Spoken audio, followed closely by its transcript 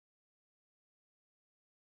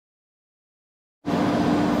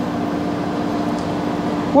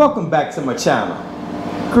Welcome back to my channel.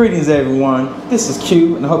 Greetings everyone, this is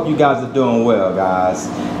Q and I hope you guys are doing well, guys.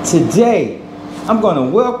 Today I'm going to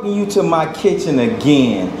welcome you to my kitchen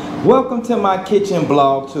again. Welcome to my kitchen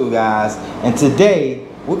blog too, guys. And today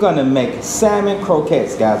we're going to make salmon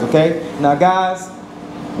croquettes, guys, okay? Now guys,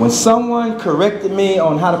 when someone corrected me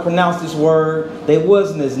on how to pronounce this word, they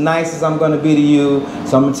wasn't as nice as I'm going to be to you.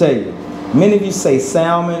 So I'm going to tell you, many of you say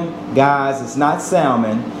salmon. Guys, it's not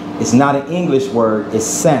salmon. It's not an English word, it's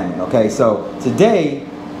salmon, okay? So today,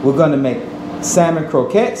 we're gonna make salmon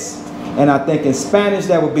croquettes, and I think in Spanish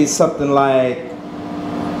that would be something like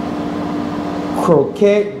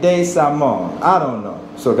croquette de salmon. I don't know.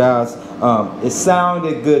 So guys, it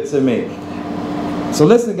sounded good to me. So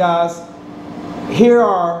listen guys, here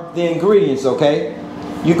are the ingredients, okay?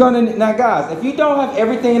 You're gonna, now guys, if you don't have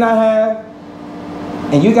everything I have,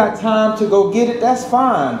 and you got time to go get it, that's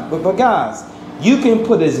fine. But guys, you can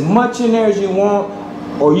put as much in there as you want,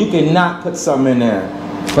 or you can not put some in there.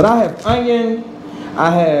 But I have onion, I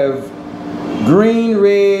have green,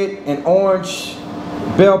 red, and orange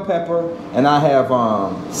bell pepper, and I have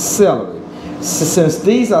celery. Since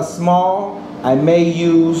these are small, I may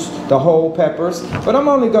use the whole peppers, but I'm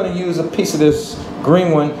only going to use a piece of this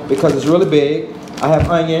green one because it's really big. I have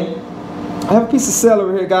onion. I have a piece of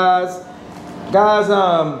celery here, guys. Guys,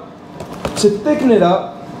 to thicken it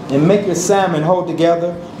up and make your salmon hold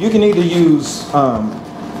together, you can either use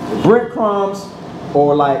breadcrumbs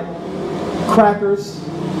or like crackers.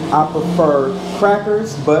 I prefer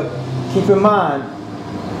crackers, but keep in mind,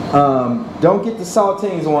 don't get the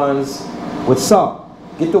saltines ones with salt.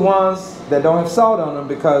 Get the ones that don't have salt on them,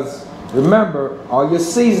 because remember, all your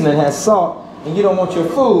seasoning has salt and you don't want your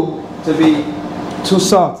food to be too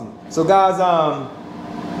salty. So guys,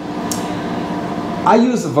 I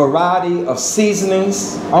use a variety of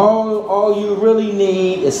seasonings. All you really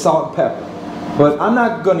need is salt and pepper. But I'm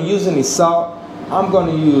not going to use any salt. I'm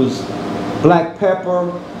going to use black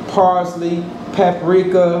pepper, parsley,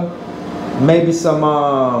 paprika, maybe some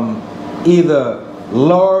either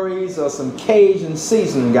Lorry's or some Cajun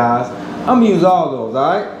seasoning, guys. I'm going to use all those,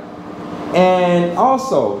 alright? And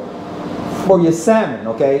also, for your salmon,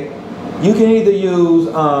 okay, you can either use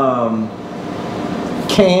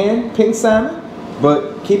canned pink salmon.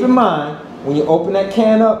 But keep in mind, when you open that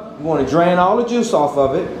can up, you want to drain all the juice off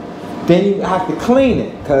of it. Then you have to clean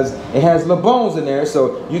it because it has little bones in there.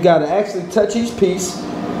 So you got to actually touch each piece,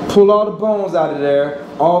 pull all the bones out of there,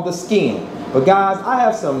 all the skin. But guys, I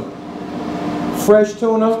have some fresh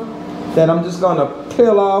tuna that I'm just going to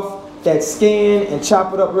peel off that skin and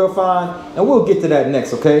chop it up real fine. And we'll get to that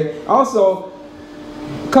next, okay? Also,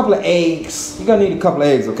 a couple of eggs. You're gonna need a couple of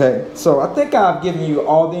eggs, okay? So I think I've given you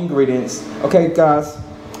all the ingredients. Okay, guys,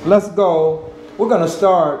 let's go. We're gonna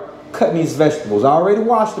start cutting these vegetables. I already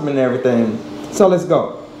washed them and everything, so let's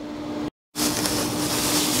go.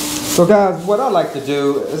 So guys, what I like to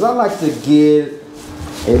do is I like to get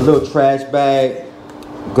a little trash bag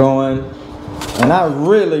going, and I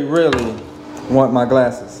really want my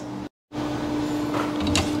glasses.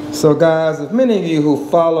 So guys, if many of you who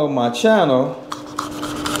follow my channel,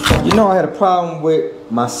 you know I had a problem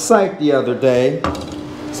with my sight the other day,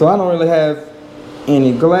 so I don't really have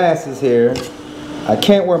any glasses here. I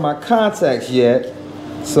can't wear my contacts yet,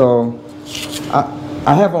 so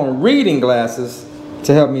I have on reading glasses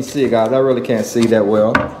to help me see, guys. I really can't see that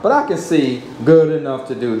well, but I can see good enough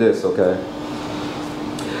to do this, okay?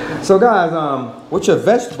 So guys, with your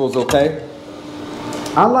vegetables, okay,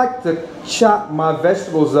 I like to chop my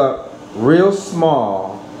vegetables up real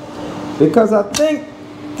small because I think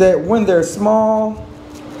that when they're small,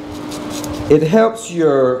 it helps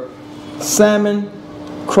your salmon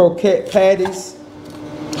croquette patties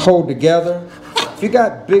hold together. If you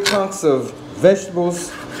got big hunks of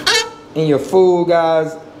vegetables in your food,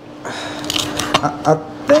 guys, I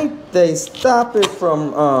think they stop it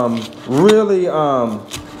from really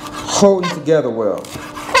holding together well.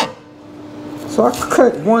 So I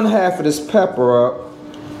cut 1/2 of this pepper up.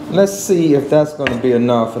 Let's see if that's going to be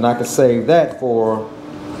enough, and I can save that for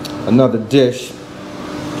another dish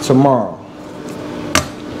tomorrow.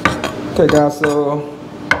 Okay guys, so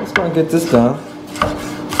let's go and get this done.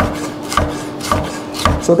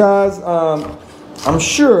 So guys, I'm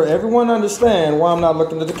sure everyone understands why I'm not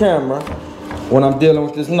looking at the camera when I'm dealing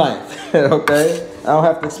with this knife. Okay, I don't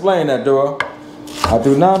have to explain that, do I? I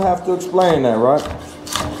do not have to explain that, right?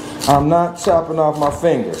 I'm not chopping off my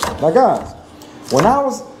fingers. Now guys, when I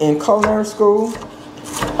was in culinary school,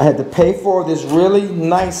 I had to pay for this really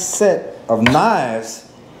nice set of knives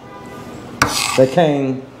that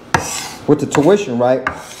came with the tuition, right?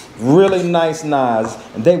 Really nice knives,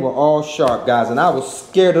 and they were all sharp, guys, and I was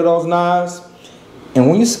scared of those knives. And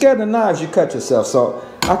when you're scared of knives, you cut yourself. So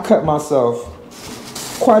I cut myself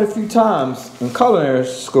quite a few times in culinary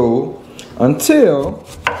school until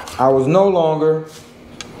I was no longer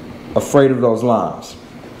afraid of those knives.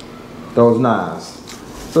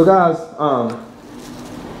 So guys,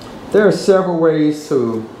 there are several ways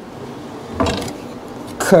to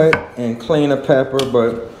cut and clean a pepper,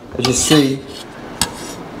 but as you see,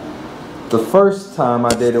 the first time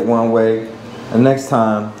I did it one way, the next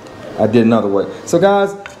time I did another way. So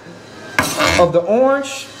guys, of the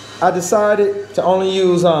orange, I decided to only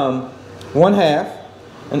use 1/2,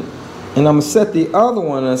 and I'm gonna set the other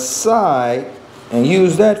one aside and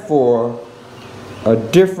use that for a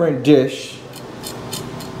different dish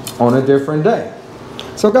on a different day.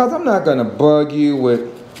 So guys, I'm not gonna bug you with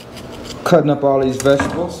cutting up all these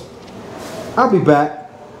vegetables. I'll be back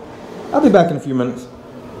in a few minutes.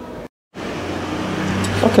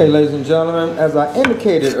 Okay, ladies and gentlemen, as I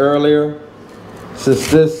indicated earlier, since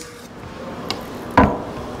this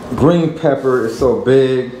green pepper is so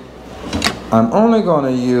big, I'm only going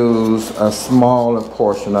to use a smaller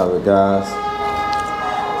portion of it, guys.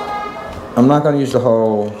 I'm not going to use the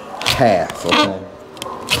whole half, okay?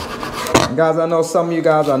 And guys, I know some of you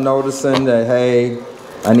guys are noticing that, hey,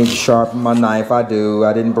 I need to sharpen my knife. I do.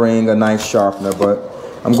 I didn't bring a knife sharpener, but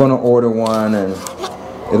I'm going to order one, and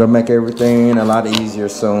it'll make everything a lot easier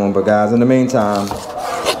soon. But guys, in the meantime,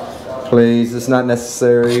 please, it's not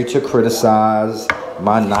necessary to criticize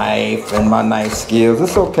my knife and my knife skills.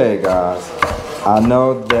 It's okay, guys. I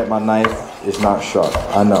know that my knife is not sharp.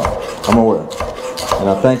 I know. I'm aware. And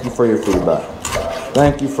I thank you for your feedback.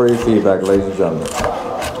 Thank you for your feedback, ladies and gentlemen.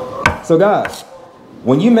 So guys,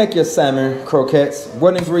 when you make your salmon croquettes,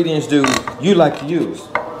 what ingredients do you like to use?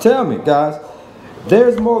 Tell me, guys.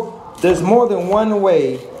 There's more than one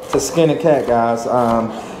way to skin a cat, guys.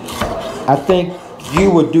 I think you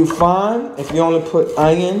would do fine if you only put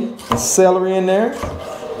onion and celery in there.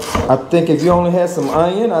 I think if you only had some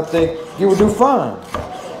onion, I think you would do fine.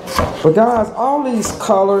 But guys, all these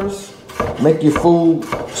colors make your food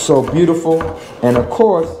so beautiful. And of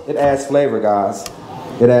course, it adds flavor, guys.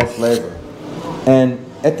 It adds flavor. And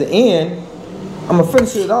at the end, I'm gonna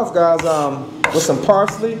finish it off, guys, with some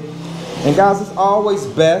parsley. And guys, it's always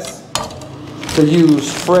best to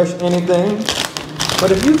use fresh anything.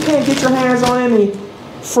 But if you can't get your hands on any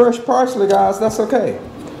fresh parsley, guys, that's okay.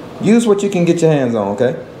 Use what you can get your hands on,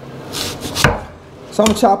 okay? So I'm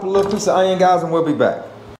gonna chop a little piece of onion, guys, and we'll be back.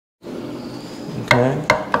 Okay,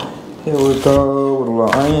 here we go with a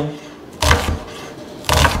little onion.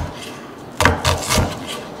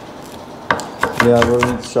 Yeah, I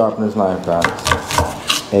really need to sharpen this knife, guys.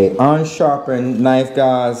 A unsharpened knife,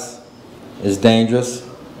 guys, is dangerous.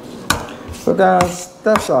 So guys,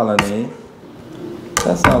 that's all I need.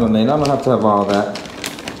 That's all I need. I don't have to have all that.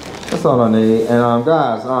 That's all I need. And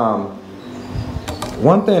guys,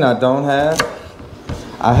 one thing I don't have,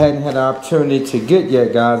 I hadn't had the opportunity to get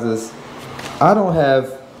yet, guys, is I don't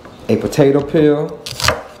have a potato peel.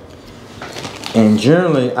 And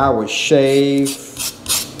generally, I would shave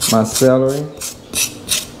my celery.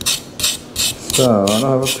 So I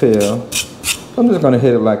don't have a peel. I'm just gonna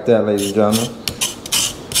hit it like that, ladies and gentlemen.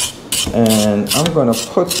 And I'm gonna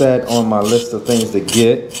put that on my list of things to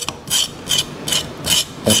get.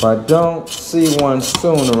 If I don't see one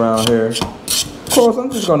soon around here, of course, I'm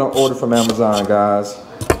just gonna order from Amazon, guys.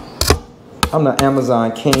 I'm the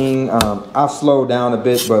Amazon king. I've slowed down a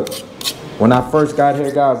bit, but when I first got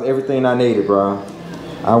here, guys, everything I needed, bro,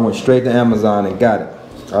 I went straight to Amazon and got it.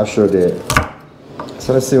 I sure did.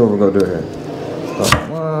 So let's see what we're gonna do here. So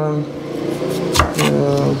 1,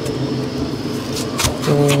 2,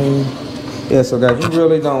 3. Yeah, so guys, you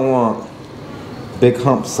really don't want big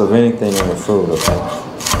humps of anything in your food, okay?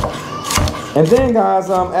 And then, guys,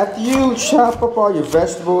 after you chop up all your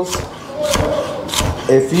vegetables,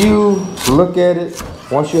 if you look at it,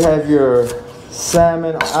 once you have your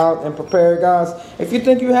salmon out and prepared, guys, if you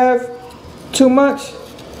think you have too much,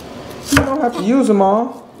 you don't have to use them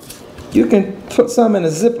all. You can put some in a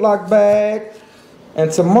Ziploc bag,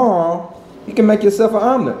 and tomorrow you can make yourself an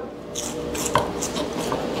omelet.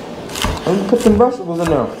 And you put some vegetables in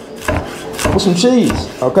there with some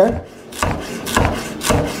cheese, okay?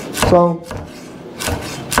 So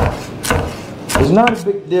it's not a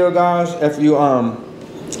big deal, guys, if you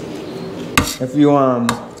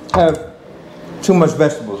have too much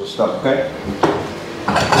vegetables and stuff, okay?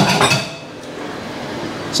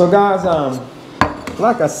 So guys,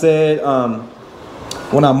 like I said,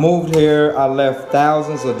 when I moved here, I left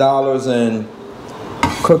thousands of dollars in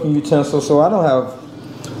cooking utensils, so I don't have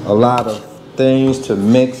a lot of things to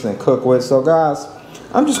mix and cook with. So guys,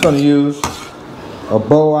 I'm just going to use a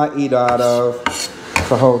bowl I eat out of,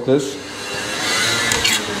 to hold this.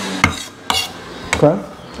 Okay,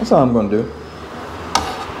 that's all I'm gonna do.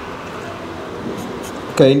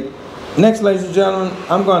 Okay, next, ladies and gentlemen,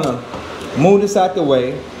 I'm gonna move this out the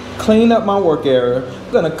way, clean up my work area.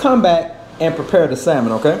 I'm gonna come back and prepare the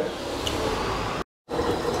salmon, okay?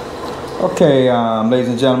 Okay, ladies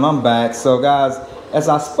and gentlemen, I'm back. So guys, as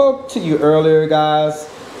I spoke to you earlier, guys,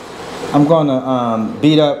 I'm gonna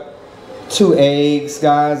beat up 2 eggs,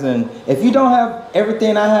 guys, and if you don't have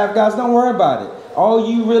everything I have, guys, don't worry about it. All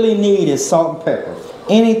you really need is salt and pepper.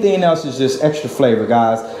 Anything else is just extra flavor,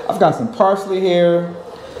 guys. I've got some parsley here.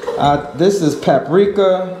 This is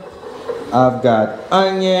paprika. I've got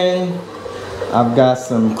onion. I've got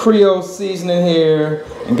some Creole seasoning here.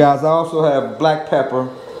 And guys, I also have black pepper.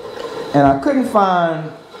 And I couldn't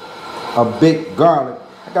find a big garlic.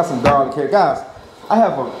 I got some garlic here. Guys, I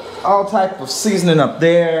have all type of seasoning up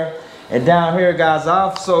there. And down here, guys,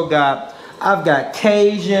 I've got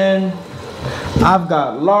Cajun. I've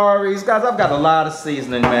got Lawry's. Guys, I've got a lot of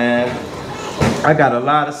seasoning, man. I got a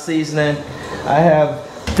lot of seasoning. I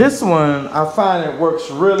have this one. I find it works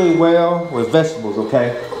really well with vegetables,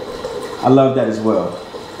 okay? I love that as well.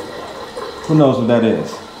 Who knows what that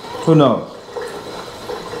is? Who knows?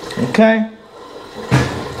 Okay?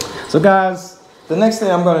 So guys, the next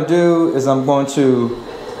thing I'm going to do is I'm going to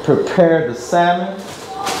prepare the salmon.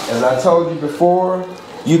 As I told you before,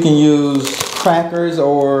 you can use crackers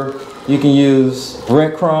or you can use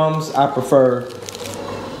breadcrumbs. I prefer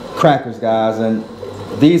crackers, guys, and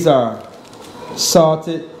these are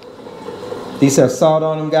salted. These have salt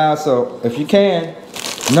on them, guys, so if you can,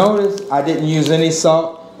 notice I didn't use any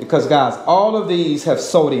salt because, guys, all of these have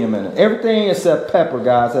sodium in it. Everything except pepper,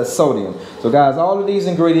 guys, has sodium. So, guys, all of these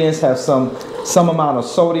ingredients have some amount of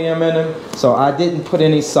sodium in them, so I didn't put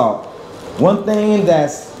any salt. One thing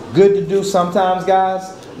that's good to do sometimes,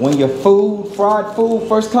 guys, when your fried food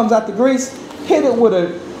first comes out the grease, hit it with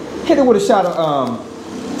a shot of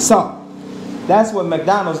salt. That's what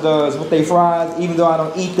McDonald's does with their fries, even though I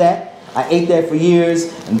don't eat that. I ate that for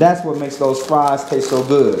years, and that's what makes those fries taste so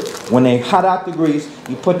good. When they hot out the grease,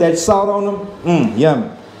 you put that salt on them, yummy.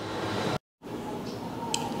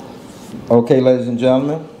 Okay, ladies and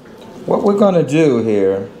gentlemen, what we're gonna do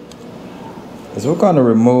here is we're gonna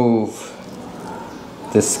remove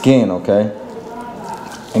the skin, okay?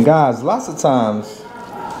 And guys, lots of times,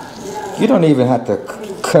 you don't even have to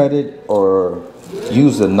cut it or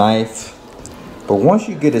use a knife. But once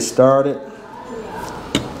you get it started,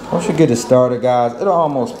 guys, it'll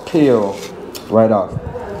almost peel right off.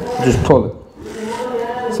 You just pull it.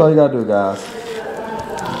 That's all you gotta do, guys.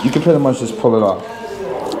 You can pretty much just pull it off.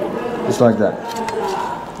 Just like that.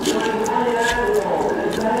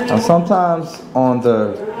 Now sometimes on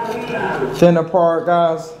the thinner part,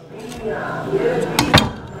 guys,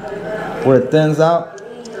 where it thins out,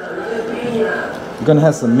 you're gonna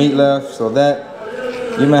have some meat left, so that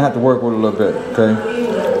you may have to work with a little bit, okay?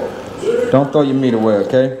 Don't throw your meat away,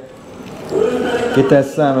 okay? Get that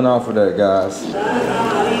salmon off of there, guys.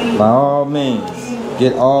 By all means,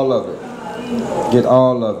 get all of it. Get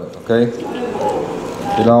all of it, okay?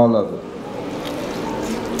 Get all of it.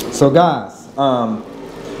 So guys,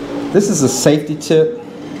 this is a safety tip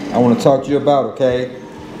I want to talk to you about, okay?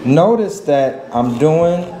 Notice that I'm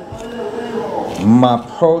doing my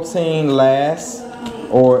protein last,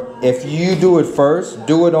 or if you do it first,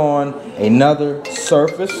 do it on another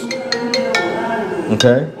surface,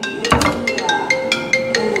 okay?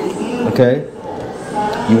 Okay?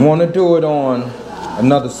 You want to do it on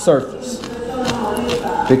another surface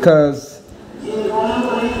because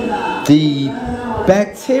the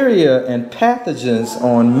bacteria and pathogens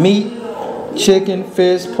on meat, chicken,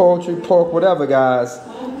 fish, poultry, pork, whatever, guys,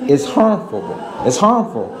 is harmful. It's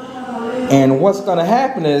harmful. And what's going to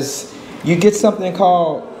happen is you get something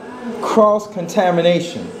called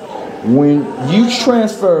cross-contamination. When you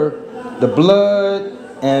transfer the blood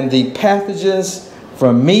and the pathogens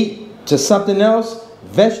from meat to something else,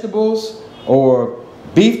 vegetables, or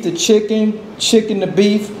beef to chicken, chicken to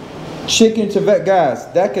beef, chicken to vet, guys,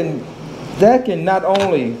 that can not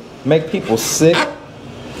only make people sick,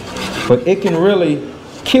 but it can really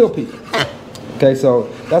kill people. Okay, so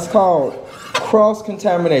that's called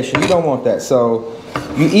cross-contamination. You don't want that. So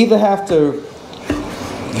you either have to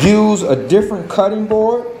use a different cutting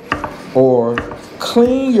board or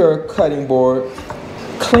clean your cutting board,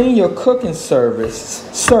 clean your cooking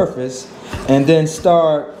surface, and then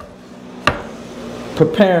start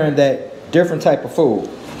preparing that different type of food.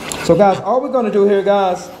 So guys, all we're going to do here,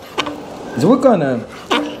 guys, is we're going to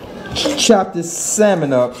chop this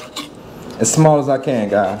salmon up as small as I can,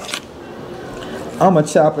 guys. I'm gonna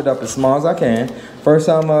chop it up as small as I can. First,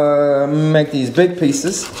 I'm gonna make these big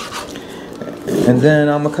pieces, and then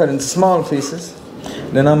I'm gonna cut into smaller pieces.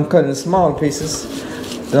 Then I'm cutting smaller pieces.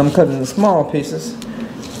 Then I'm cutting into small pieces,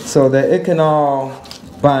 so that it can all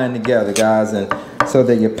bind together, guys, and so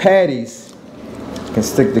that your patties can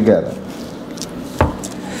stick together.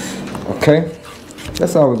 Okay,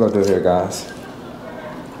 that's all we're gonna do here, guys.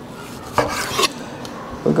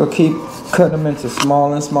 We're gonna keep cutting them into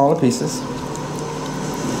smaller and smaller pieces.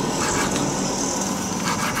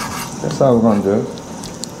 That's all we're gonna do.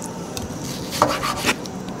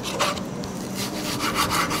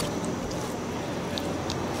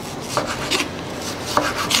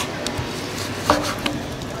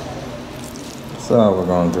 That's all we're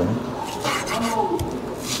gonna do.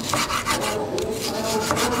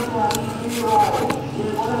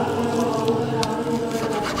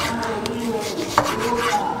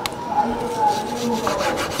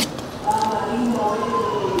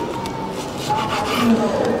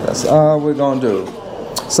 That's all we're gonna do.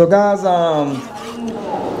 So guys,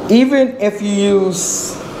 even if you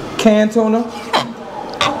use canned tuna,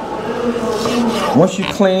 once you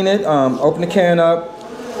clean it, open the can up,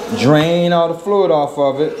 drain all the fluid off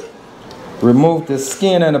of it, remove the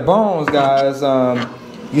skin and the bones, guys,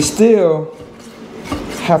 you still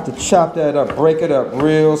have to chop that up, break it up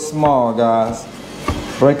real small, guys.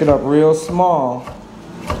 Break it up real small.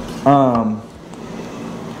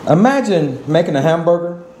 Imagine making a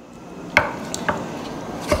hamburger.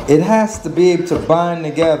 It has to be able to bind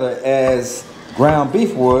together as ground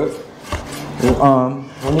beef would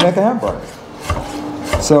when you make a hamburger.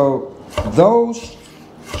 So those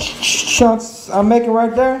chunks I'm making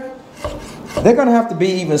right there, they're gonna have to be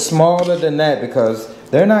even smaller than that because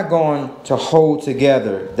they're not going to hold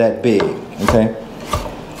together that big, okay?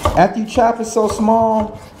 After you chop it so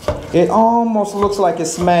small, it almost looks like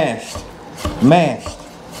it's mashed,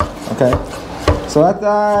 okay? So after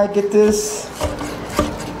I get this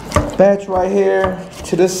batch right here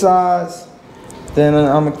to this size, then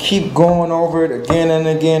I'm gonna keep going over it again and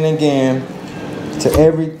again and again till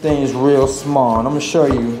everything is real small. And I'm gonna show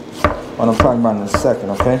you what I'm talking about in a second,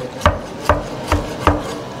 okay?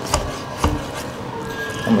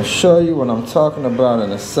 I'm gonna show you what I'm talking about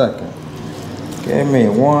in a second. Give me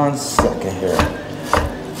 1 second here.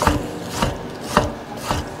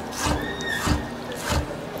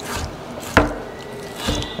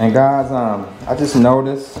 And guys, I just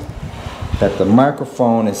noticed that the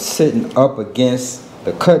microphone is sitting up against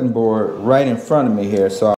the cutting board right in front of me here.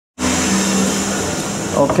 So,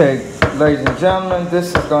 okay, ladies and gentlemen, this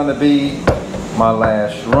is going to be my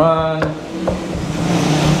last run.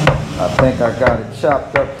 I think I got it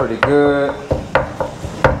chopped up pretty good.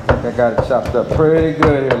 I got it chopped up pretty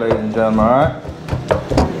good here, ladies and gentlemen, all right?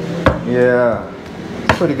 Yeah,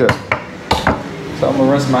 pretty good. So I'm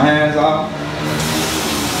gonna rinse my hands off.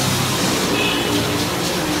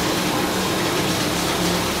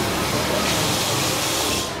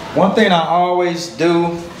 One thing I always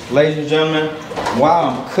do, ladies and gentlemen, while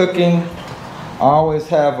I'm cooking, I always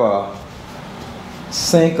have a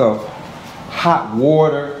sink of hot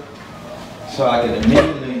water so I can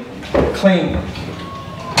immediately clean them.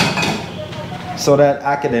 So that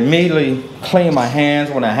I can immediately clean my hands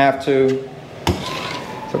when I have to.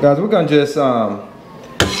 So guys, we're gonna just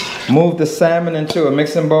move the salmon into a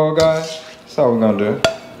mixing bowl, guys. That's all we're gonna do.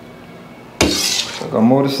 We're gonna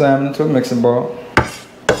move the salmon into a mixing bowl.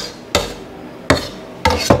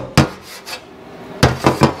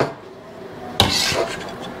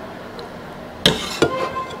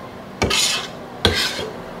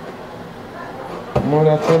 Move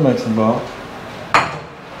that to a mixing bowl.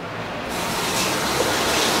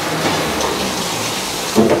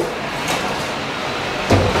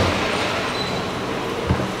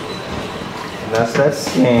 That's that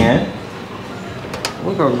skin.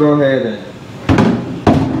 We're gonna go ahead and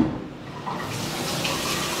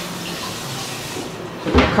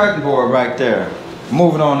put the cutting board right there.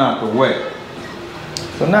 Move it on out the way.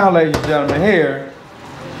 So now, ladies and gentlemen, here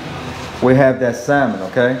we have that salmon,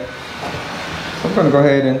 okay? So I'm gonna go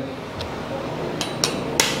ahead and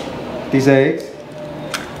these eggs.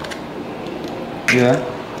 Yeah.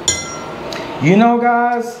 You know,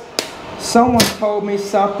 guys, someone told me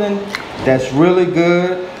something that's really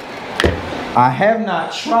good. I have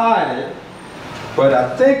not tried it, but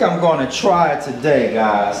I think I'm going to try it today,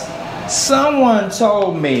 guys. Someone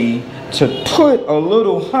told me to put a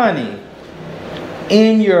little honey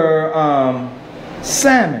in your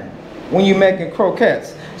salmon when you're making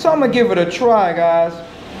croquettes. So I'm going to give it a try, guys.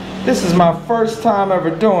 This is my first time ever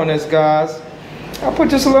doing this, guys. I'll put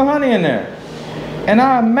just a little honey in there. And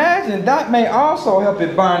I imagine that may also help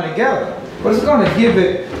it bind together. But it's gonna give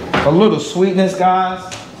it a little sweetness, guys.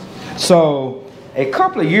 So a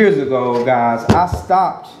couple of years ago, guys, I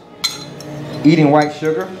stopped eating white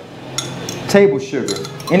sugar, table sugar,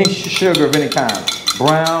 any sugar of any kind,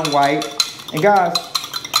 brown, white. And guys,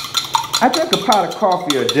 I drink a pot of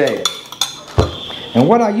coffee a day. And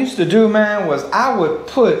what I used to do, man, was I would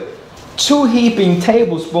put 2 heaping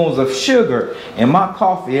tablespoons of sugar in my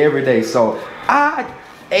coffee every day. So I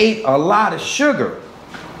ate a lot of sugar.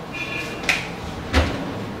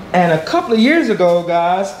 And a couple of years ago,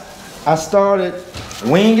 guys, I started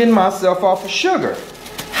weaning myself off of sugar.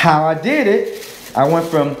 How I did it, I went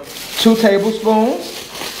from 2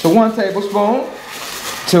 tablespoons to 1 tablespoon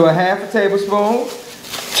to a half a tablespoon,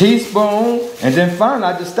 teaspoon, and then finally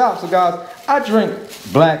I just stopped. So guys, I drink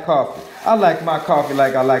black coffee. I like my coffee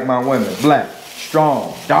like I like my women. Black,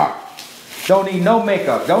 strong, dark. Don't need no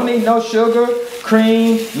makeup. Don't need no sugar,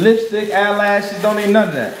 cream, lipstick, eyelashes. Don't need none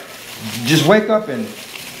of that. Just wake up and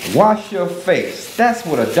wash your face. That's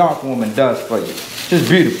what a dark woman does for you. Just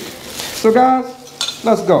beautiful. So guys,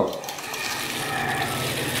 let's go.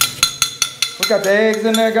 We got the eggs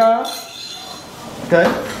in there, guys. Okay.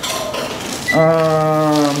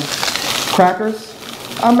 Crackers.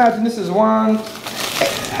 I imagine this is 1.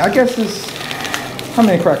 I guess this. How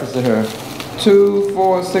many crackers are here? 2,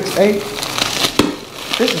 4, 6, 8.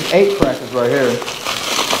 This is 8 crackers right here.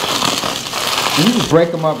 And you just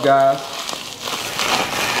break them up, guys.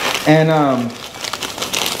 And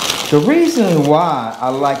the reason why I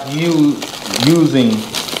like using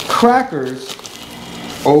crackers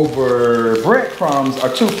over breadcrumbs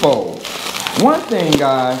are twofold. One thing,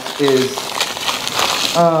 guys, is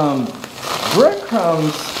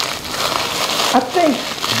breadcrumbs, I think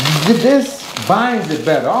this binds it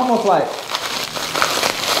better. Almost like,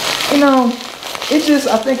 you know, it just,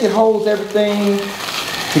 I think it holds everything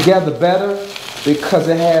together better because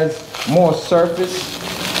it has more surface.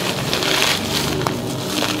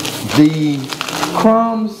 The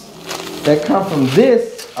crumbs that come from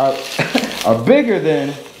this are bigger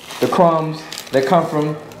than the crumbs that come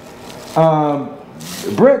from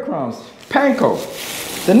breadcrumbs, panko.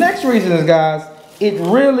 The next reason is, guys, it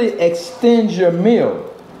really extends your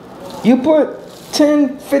meal. You put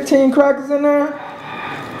 10, 15 crackers in there,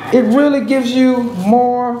 it really gives you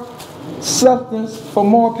more substance for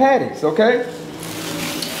more patties, okay?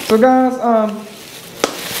 So guys,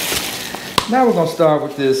 now we're gonna start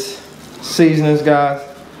with this seasonings, guys.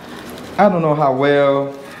 I don't know how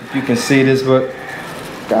well if you can see this, but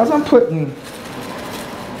guys, I'm putting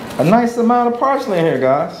a nice amount of parsley in here,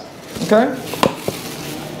 guys. Okay.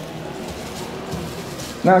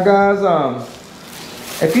 Now, guys,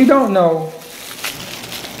 if you don't know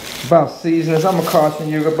about seasonings, I'm gonna caution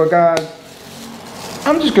you, but guys,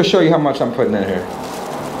 I'm just gonna show you how much I'm putting in here.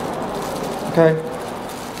 Okay.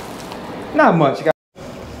 Not much, guys.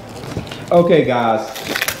 Okay, guys.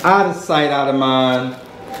 Out of sight, out of mind.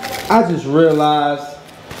 I just realized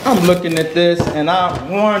I'm looking at this and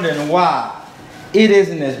I'm wondering why it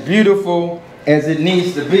isn't as beautiful as it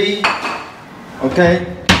needs to be. Okay?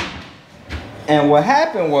 And what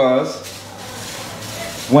happened was,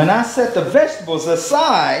 when I set the vegetables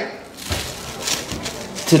aside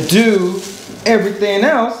to do everything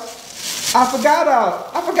else, I forgot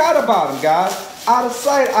about them, guys. Out of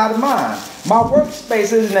sight, out of mind. My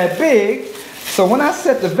workspace isn't that big. So when I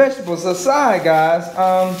set the vegetables aside, guys,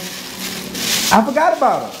 I forgot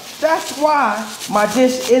about them. That's why my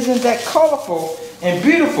dish isn't that colorful and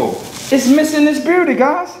beautiful. It's missing its beauty,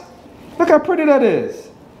 guys. Look how pretty that is.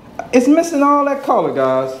 It's missing all that color,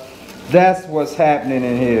 guys. That's what's happening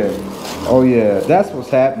in here. Oh yeah, that's what's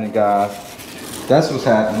happening, guys. That's what's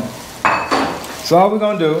happening. So all we're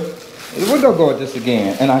gonna do is we're gonna go with this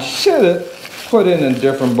again. And I should have put it in a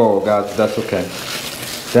different bowl, guys, but that's okay.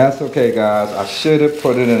 That's okay, guys. I should have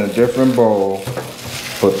put it in a different bowl,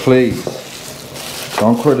 but please,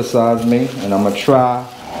 don't criticize me, and I'm gonna try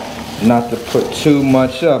not to put too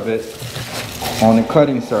much of it on the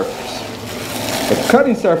cutting surface. The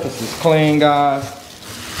cutting surface is clean, guys,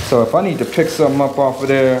 so if I need to pick something up off of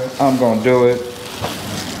there, I'm gonna do it.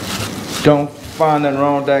 Don't find nothing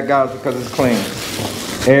wrong with that, guys, because it's clean.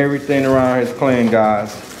 Everything around here is clean,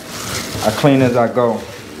 guys. I clean as I go.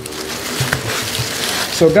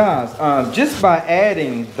 So guys, just by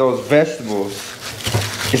adding those vegetables,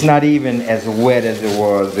 it's not even as wet as it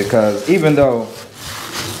was, because even though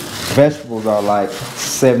vegetables are like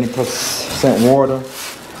 70% water,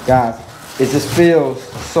 guys, it just feels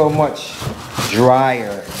so much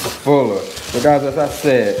drier and fuller. But guys, as I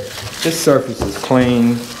said, this surface is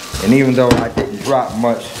clean, and even though I didn't drop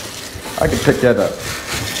much, I can pick that up.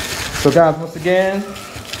 So guys, once again,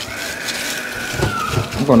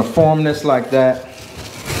 I'm gonna form this like that.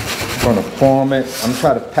 I'm gonna form it. I'm gonna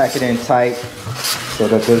try to pack it in tight so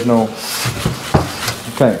that there's no,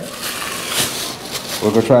 okay. We're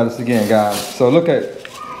gonna try this again, guys. So look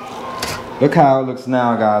how it looks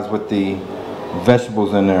now, guys, with the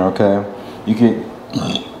vegetables in there, okay? You can,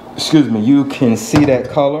 excuse me, you can see that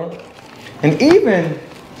color. And even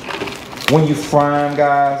when you fry them,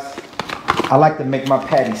 guys, I like to make my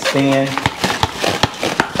patties thin.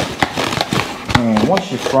 And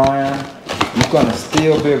once you fry them, you're gonna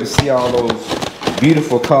still be able to see all those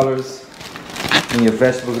beautiful colors in your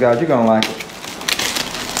vegetables, guys. You're gonna like it.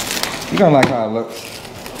 You're gonna like how it looks.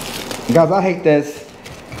 And guys, I hate this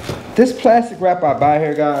plastic wrap I buy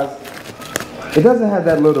here, guys. It doesn't have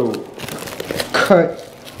that little cut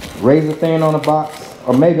razor thing on the box.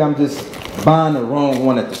 Or maybe I'm just buying the wrong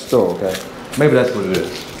one at the store, okay? Maybe that's what it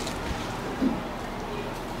is.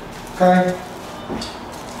 Okay?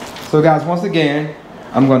 So guys, once again,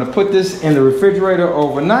 I'm gonna put this in the refrigerator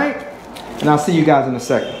overnight, and I'll see you guys in a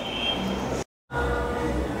second.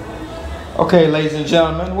 Okay, ladies and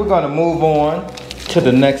gentlemen, we're gonna move on to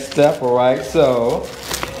the next step, all right? So,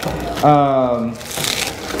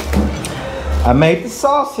 I made the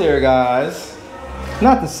sauce here, guys.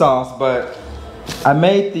 Not the sauce, but I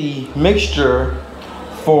made the mixture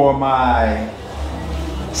for my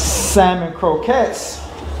salmon croquettes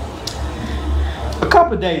a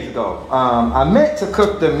couple days ago. I meant to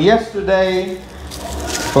cook them yesterday,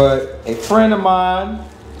 but a friend of mine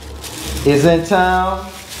is in town.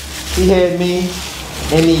 He had me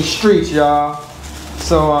in these streets, y'all.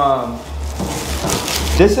 So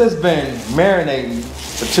this has been marinating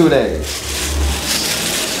for 2 days.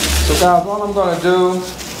 So guys, what I'm gonna do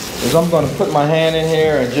is I'm gonna put my hand in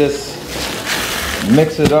here and just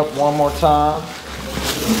mix it up one more time.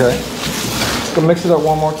 Okay, just gonna mix it up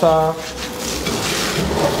one more time.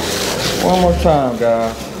 One more time,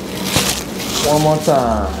 guys. One more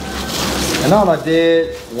time. And all I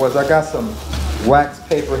did was I got some wax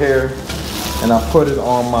paper here and I put it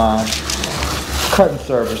on my cutting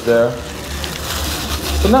surface there.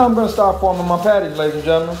 So now I'm gonna start forming my patties, ladies and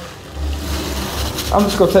gentlemen. I'm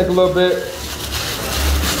just gonna take a little bit,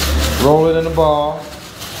 roll it in the ball,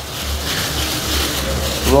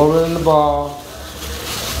 roll it in the ball.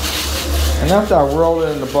 And after I roll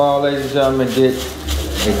it in the ball, ladies and gentlemen, get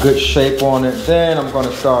a good shape on it, then I'm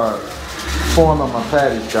gonna start forming my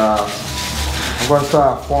patties, guys. I'm gonna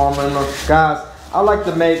start forming them. Guys, I like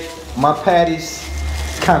to make my patties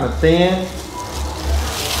kind of thin.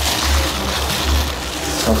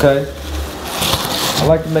 Okay? I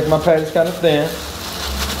like to make my patties kind of thin.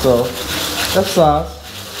 So, that's size.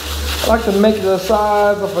 I like to make it the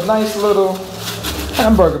size of a nice little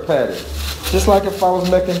hamburger patty. Just like if I was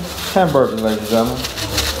making hamburgers, ladies and gentlemen.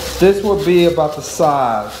 This would be about the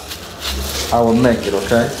size I would make it,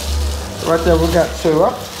 okay? Right there, we got 2.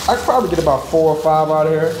 I could probably get about 4 or 5 out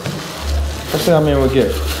of here. Let's see how many we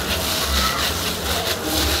get.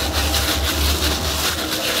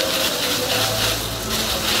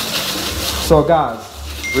 So guys,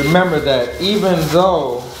 remember that even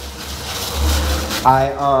though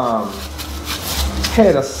I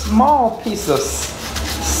had a small piece of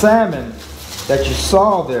salmon that you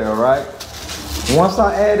saw there, right? Once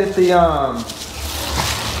I added the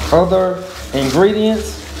other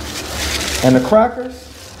ingredients and the crackers,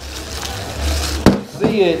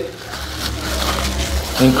 see it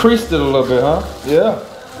increased it a little bit, huh? Yeah,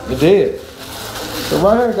 it did. So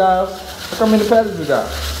right here, guys, look how many patties we got.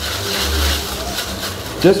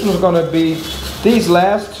 This one's gonna be, these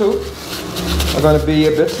last 2 are gonna be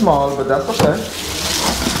a bit smaller, but that's okay.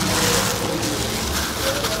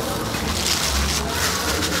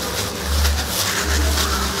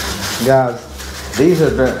 Guys, these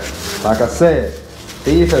have been, like I said,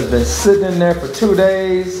 these have been sitting in there for 2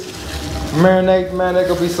 days. Marinate, man, they're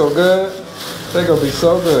gonna be so good. They're gonna be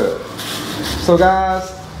so good. So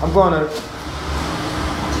guys, I'm gonna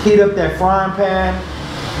heat up that frying pan.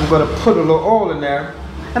 I'm gonna put a little oil in there,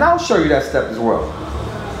 and I'll show you that step as well.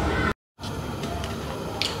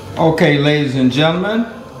 Okay, ladies and gentlemen,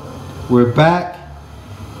 we're back.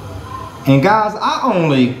 And guys, I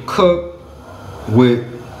only cook with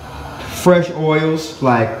fresh oils,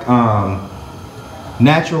 like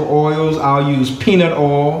natural oils. I'll use peanut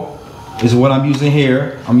oil, is what I'm using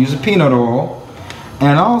here. I'm using peanut oil.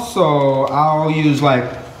 And also, I'll use like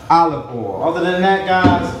olive oil. Other than that,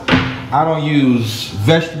 guys, I don't use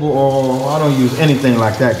vegetable oil. I don't use anything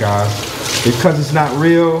like that, guys. Because it's not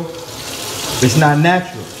real, it's not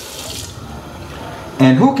natural.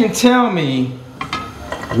 And who can tell me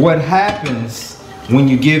what happens when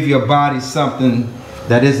you give your body something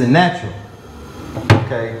that isn't natural.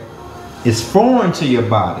 Okay? It's foreign to your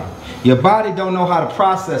body. Your body don't know how to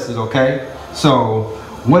process it, okay? So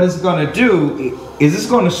what it's gonna do is it's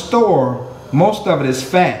gonna store most of it as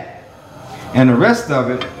fat, and the rest of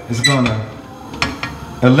it is gonna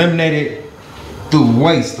eliminate it through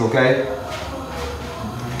waste, okay?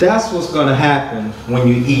 That's what's gonna happen when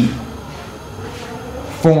you eat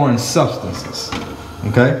foreign substances,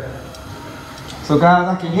 okay? So guys,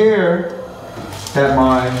 I can hear that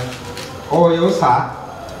my oil is hot.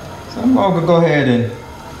 So I'm gonna go ahead and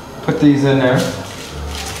put these in there.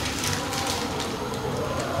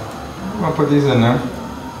 I'm gonna put these in there.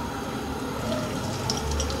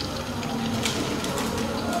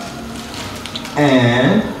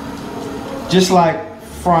 And just like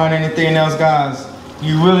frying anything else, guys,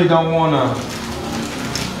 you really don't wanna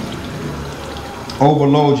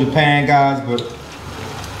overload your pan, guys, but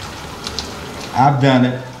I've done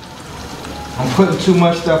it. I'm putting too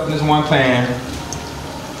much stuff in this one pan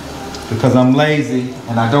because I'm lazy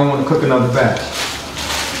and I don't want to cook another batch.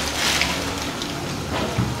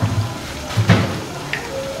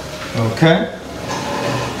 Okay.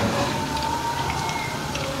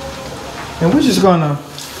 And we're just gonna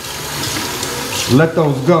let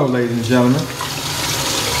those go, ladies and gentlemen.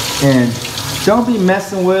 And don't be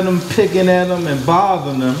messing with them, picking at them and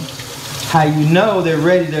bothering them. How you know they're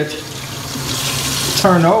ready to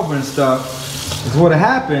turn over and stuff is what'll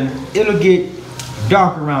happen. It'll get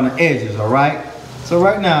dark around the edges, all right? So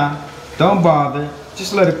right now, don't bother,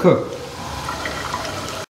 just let it cook.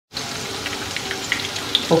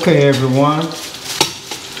 Okay, everyone.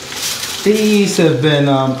 These have been,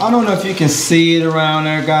 I don't know if you can see it around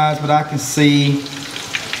there, guys, but I can see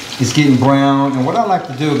it's getting brown. And what I like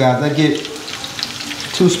to do, guys, I get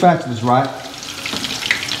 2 spatulas, right?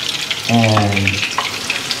 And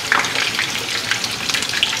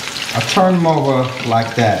I turn them over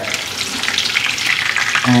like that.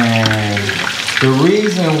 And the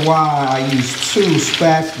reason why I use 2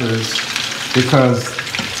 spatulas because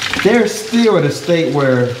they're still at a state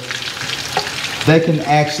where they can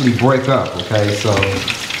actually break up, okay? So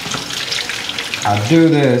I do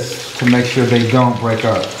this to make sure they don't break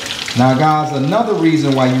up. Now guys, another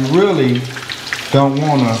reason why you really don't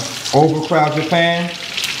want to overcrowd your pan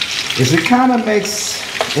is it kind of makes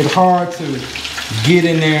it hard to get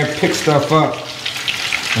in there, pick stuff up,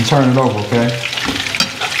 and turn it over, okay?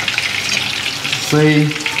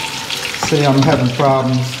 See, I'm having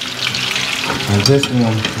problems. And this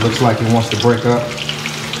one looks like it wants to break up.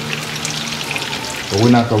 But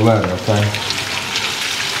we're not gonna let it, okay?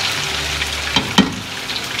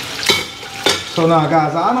 So now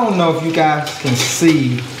guys, I don't know if you guys can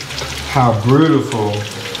see how beautiful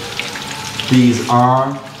these are.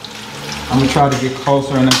 I'm gonna try to get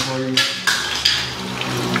closer in there for you.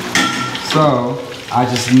 So I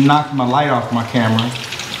just knocked my light off my camera.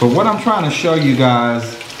 But what I'm trying to show you guys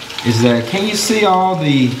is that, can you see all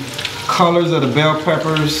the colors of the bell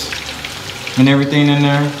peppers and everything in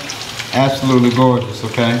there? Absolutely gorgeous,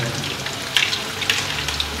 okay?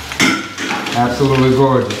 Absolutely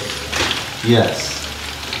gorgeous. Yes,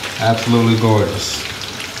 absolutely gorgeous.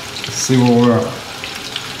 Let's see where we're at.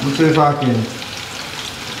 Let me see if I can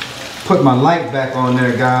put my light back on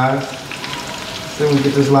there, guys. See if we can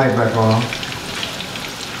get this light back on.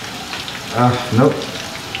 Nope.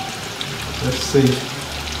 Let's see.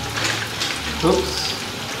 Oops.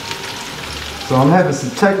 So I'm having some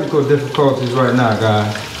technical difficulties right now,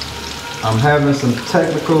 guys. I'm having some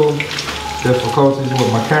technical difficulties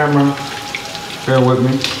with my camera. Bear with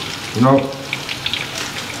me. Nope.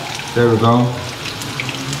 There we go.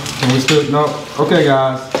 Can we still, nope. Okay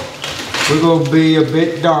guys. We're gonna be a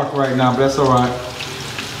bit dark right now, but that's alright.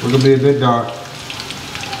 We're gonna be a bit dark.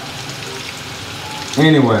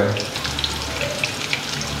 Anyway.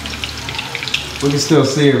 We can still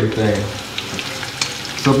see everything.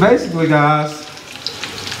 So basically guys,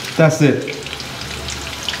 that's it.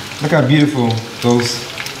 Look how beautiful those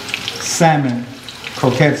salmon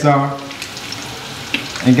croquettes are.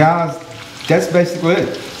 And guys, that's basically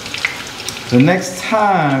it. The next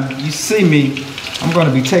time you see me, I'm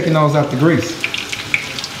gonna be taking those out the grease.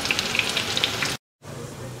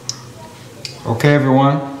 Okay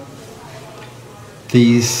everyone,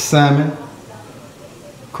 these salmon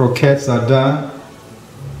croquettes are done.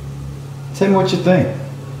 Tell me what you think.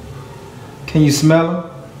 Can you smell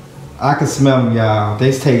them? I can smell them, y'all.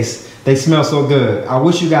 They smell so good. I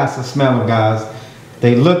wish you guys could smell them, guys.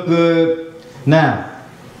 They look good. Now,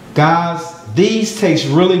 guys, these taste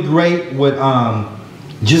really great with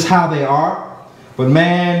just how they are. But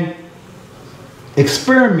man,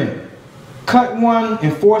 experiment. Cut one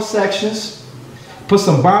in 4 sections. Put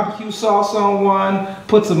some barbecue sauce on one,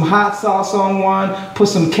 put some hot sauce on one, put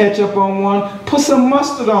some ketchup on one, put some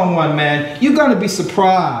mustard on one, man. You're gonna be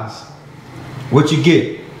surprised what you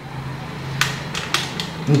get.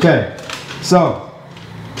 Okay, so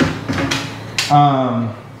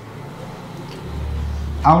I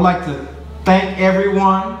would like to thank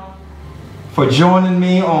everyone for joining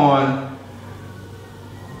me on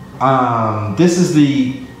this is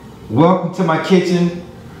the Welcome to My Kitchen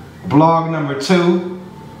vlog number 2.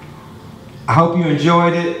 I hope you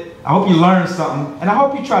enjoyed it. I hope you learned something, and I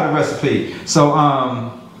hope you try the recipe. So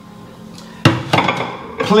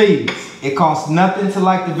please, it costs nothing to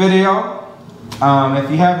like the video.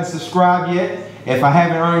 If you haven't subscribed yet, if I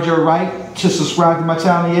haven't earned your right to subscribe to my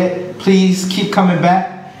channel yet, please keep coming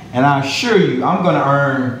back, and I assure you I'm going to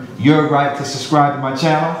earn your right to subscribe to my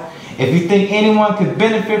channel. If you think anyone could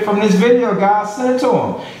benefit from this video, guys, send it to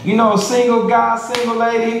them. You know, a single guy, single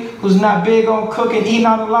lady who's not big on cooking, eating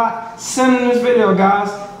out a lot, send them this video, guys.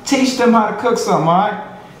 Teach them how to cook something, all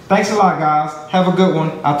right? Thanks a lot, guys. Have a good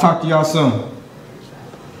one. I'll talk to y'all soon.